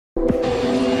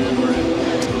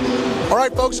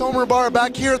right, folks, Homer and Bar are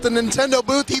back here at the Nintendo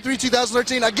booth, E3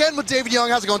 2013, again with David Young.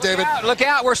 How's it going, David? Look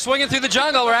out, we're swinging through the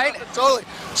jungle, right? Totally.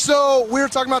 So, we were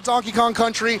talking about Donkey Kong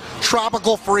Country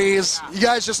Tropical Freeze. You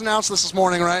guys just announced this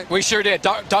morning, right? We sure did.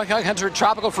 Donkey Kong Country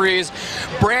Tropical Freeze,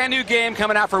 brand new game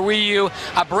coming out for Wii U,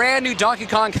 a brand new Donkey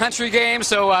Kong Country game,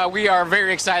 so we are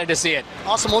very excited to see it.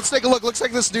 Awesome. Let's take a look. Looks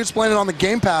like this dude's playing it on the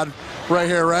gamepad right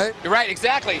here, right? You're right,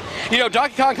 exactly. You know,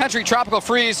 Donkey Kong Country Tropical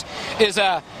Freeze is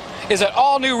an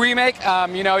all-new remake.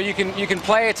 You know, you can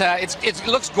play it. It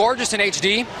looks gorgeous in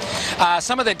HD.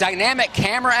 Some of the dynamic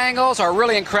camera angles are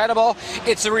really incredible.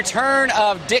 It's a return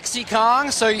of Dixie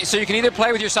Kong, so you can either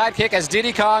play with your sidekick as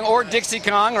Diddy Kong or Dixie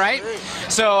Kong, right?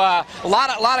 So a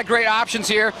lot of great options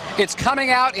here. It's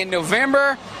coming out in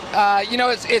November. You know,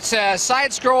 it's a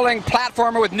side-scrolling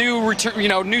platformer with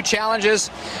new challenges.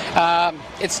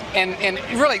 It's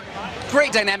really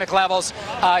great dynamic levels.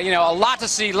 You know, a lot to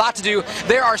see, a lot to do.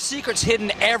 There are secrets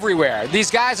hidden everywhere.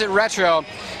 These guys at Retro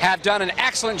have done an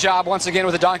excellent job once again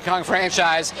with the Donkey Kong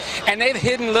franchise, and they've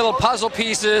hidden little puzzle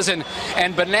pieces and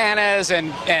bananas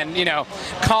and you know,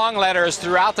 Kong letters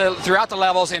throughout the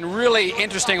levels in really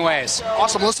interesting ways.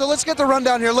 Awesome. So let's get the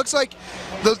rundown here. Looks like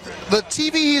the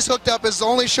TV he's hooked up is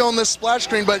only showing this splash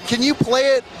screen, but can you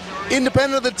play it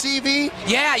independent of the TV?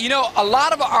 Yeah, you know, a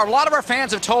lot of our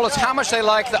fans have told us how much they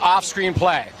like the off-screen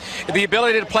play, the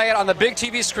ability to play it on the big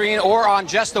TV screen or on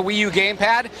just the Wii U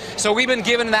gamepad. So we've been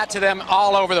giving that to them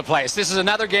all over the place. This is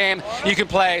another game you can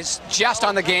play just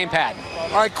on the gamepad.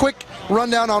 All right, quick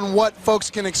rundown on what folks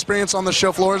can experience on the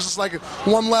show floor. Is this like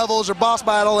one levels or boss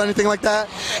battle, anything like that?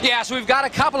 Yeah, so we've got a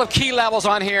couple of key levels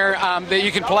on here that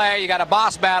you can play. You got a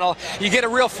boss battle. You get a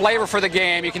real flavor for the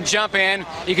game. You can jump in,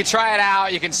 you can try it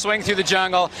out, you can swing through the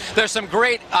jungle. There's some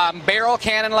great barrel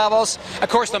cannon levels. Of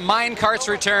course, the mine carts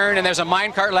return, and there's a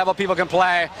mine cart level people can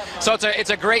play. So it's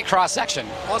a great cross section.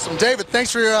 Awesome, David.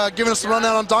 Thanks for giving us the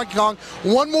rundown on Donkey Kong.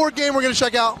 One more game we're going to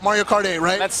check out, Mario Kart 8,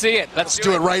 right? Let's see it. Let's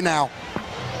do it right now.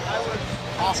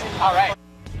 Awesome. All right.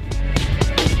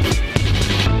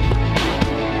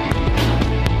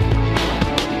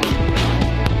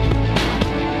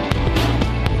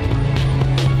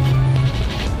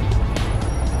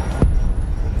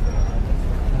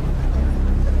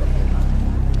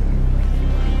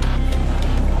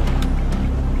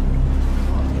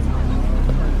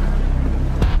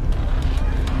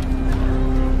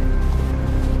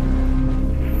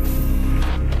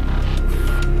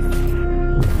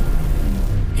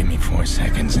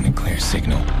 Seconds and a clear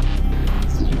signal.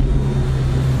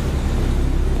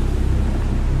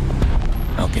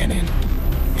 I'll get in,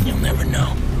 and you'll never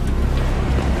know.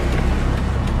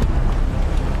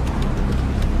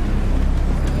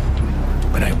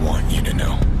 But I want you to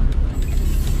know.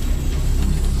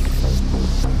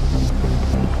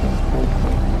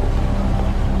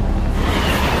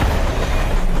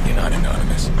 You're not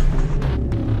anonymous.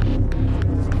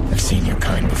 I've seen your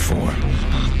kind before.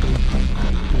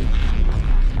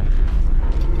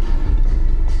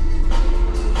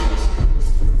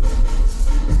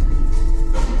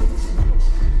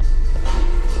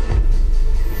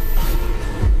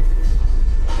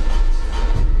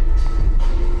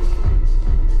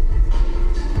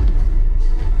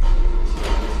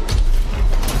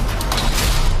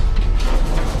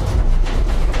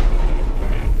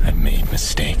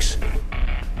 Mistakes.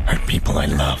 Hurt people I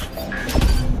love.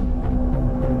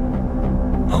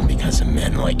 All because of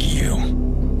men like you.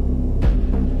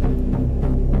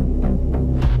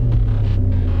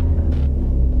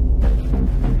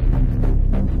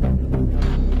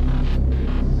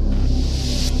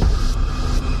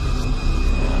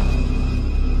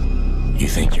 You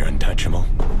think you're untouchable?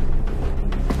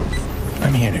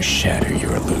 I'm here to shatter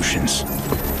your illusions.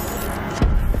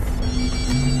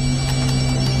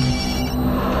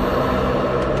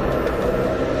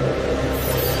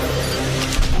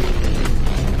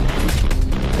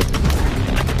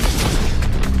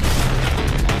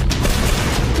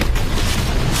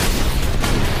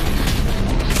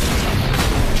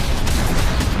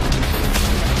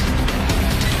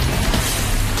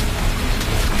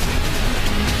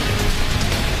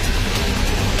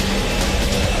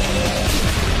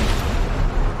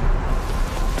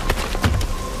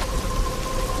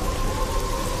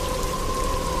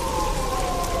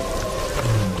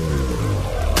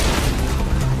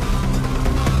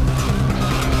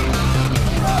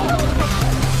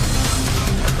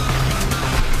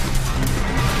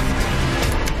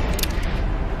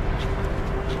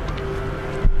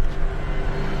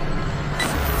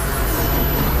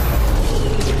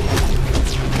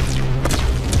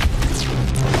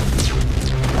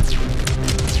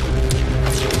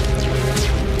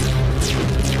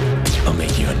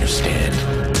 understand.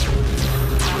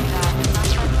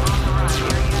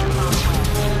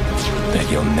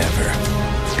 you'll never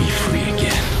be free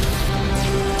again.